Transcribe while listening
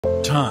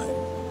Time.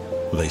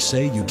 They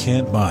say you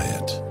can't buy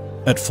it.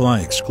 At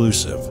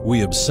FlyExclusive,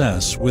 we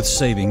obsess with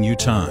saving you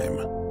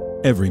time.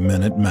 Every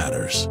minute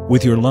matters,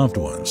 with your loved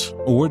ones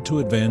or to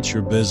advance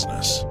your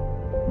business.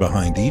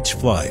 Behind each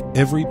flight,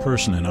 every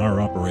person in our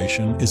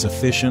operation is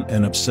efficient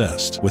and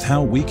obsessed with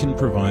how we can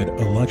provide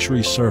a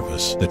luxury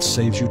service that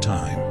saves you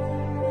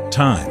time.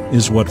 Time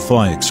is what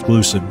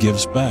FlyExclusive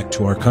gives back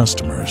to our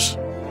customers.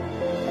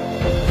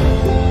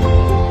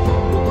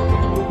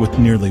 With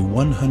nearly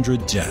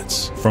 100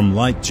 jets, from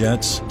light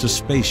jets to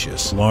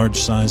spacious,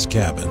 large-size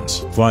cabins,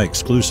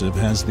 FlyExclusive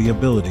has the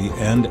ability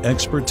and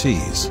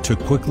expertise to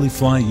quickly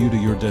fly you to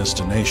your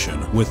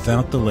destination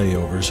without the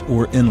layovers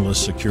or endless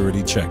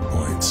security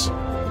checkpoints.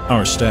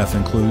 Our staff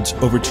includes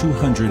over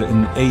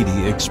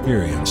 280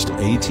 experienced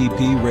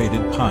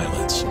ATP-rated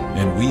pilots,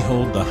 and we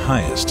hold the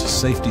highest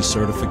safety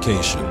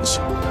certifications.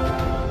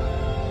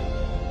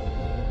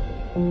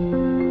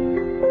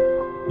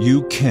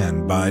 You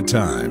can buy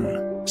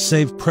time.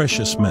 Save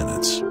precious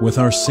minutes with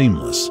our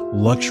seamless,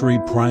 luxury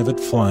private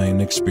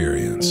flying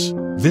experience.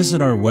 Visit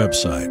our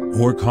website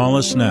or call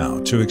us now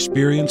to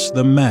experience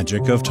the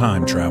magic of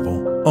time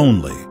travel,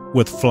 only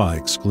with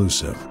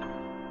FlyExclusive.